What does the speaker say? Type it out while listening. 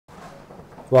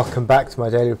Welcome back to my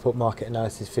daily report market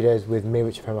analysis videos with me,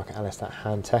 Richard, market analyst at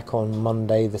Hantec, on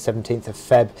Monday the 17th of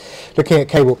Feb. Looking at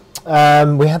cable,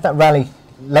 we had that rally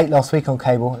late last week on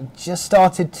cable. It just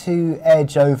started to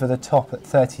edge over the top at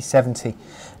 30.70.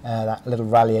 That little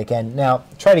rally again. Now,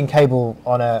 trading cable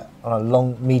on a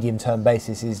long, medium-term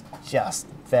basis is just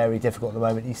very difficult at the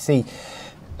moment. You see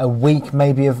a week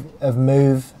maybe of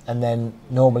move, and then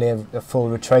normally a full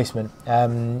retracement.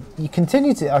 I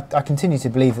continue to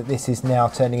believe that this is now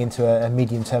turning into a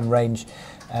medium-term range,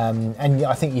 and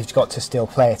I think you've got to still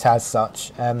play it as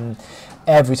such.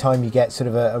 Every time you get sort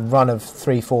of a run of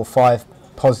 3, 4, 5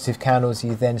 positive candles,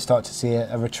 you then start to see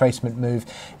a retracement move,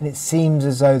 and it seems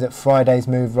as though that Friday's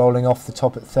move rolling off the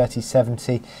top at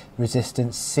 30.70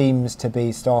 resistance seems to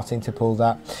be starting to pull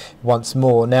that once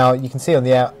more. Now you can see on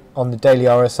the daily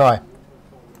RSI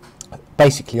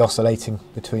basically oscillating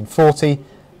between 40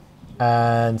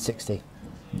 and 60,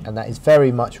 and that is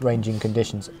very much ranging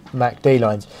conditions. MACD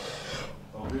lines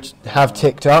have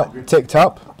ticked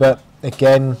up, but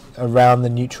again around the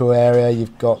neutral area.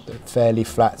 You've got a fairly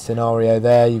flat scenario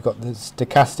there. You've got the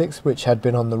stochastics, which had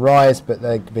been on the rise, but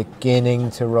they're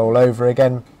beginning to roll over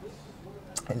again.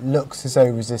 It looks as though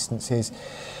resistances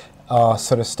are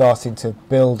sort of starting to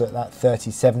build at that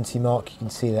 30.70 mark. You can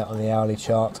see that on the hourly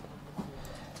chart,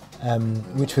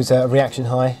 which was a reaction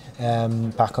high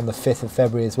back on the 5th of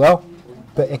February as well.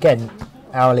 But again,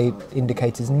 hourly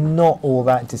indicators not all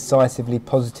that decisively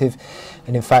positive,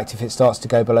 and in fact if it starts to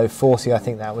go below 40, I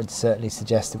think that would certainly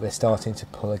suggest that we're starting to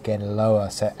pull again lower.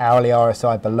 So hourly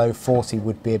RSI below 40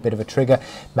 would be a bit of a trigger.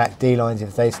 MACD lines,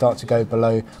 if they start to go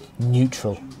below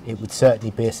neutral, it would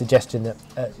certainly be a suggestion that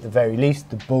at the very least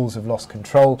the bulls have lost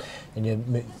control and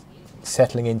you're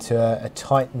settling into a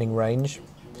tightening range.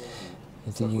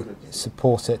 You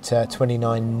support at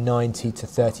 29.90 to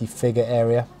 30 figure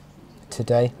area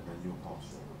today.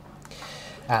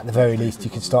 At the very least, you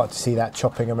can start to see that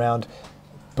chopping around,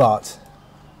 but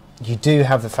you do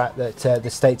have the fact that the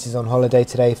States is on holiday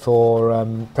today for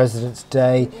President's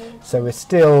Day, so we're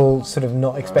still sort of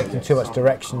not expecting too much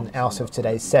direction out of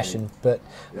today's session, but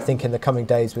I think in the coming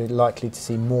days we're likely to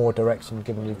see more direction,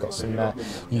 given we've got some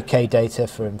UK data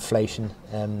for inflation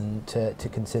to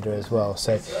consider as well.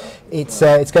 So it's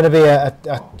going to be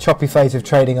a choppy phase of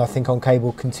trading, I think, on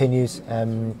cable continues,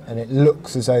 and it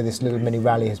looks as though this little mini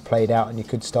rally has played out, and you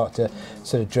could start to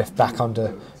sort of drift back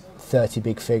under 30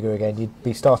 big figure again. You'd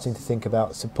be starting to think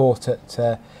about support at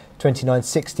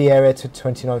 29.60 area to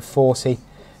 29.40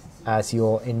 as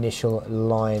your initial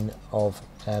line of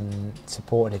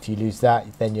support, and if you lose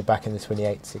that, then you're back in the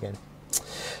 28s again.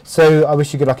 So I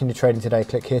wish you good luck in your trading today.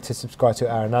 Click here to subscribe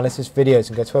to our analysis videos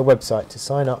and go to our website to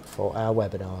sign up for our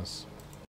webinars.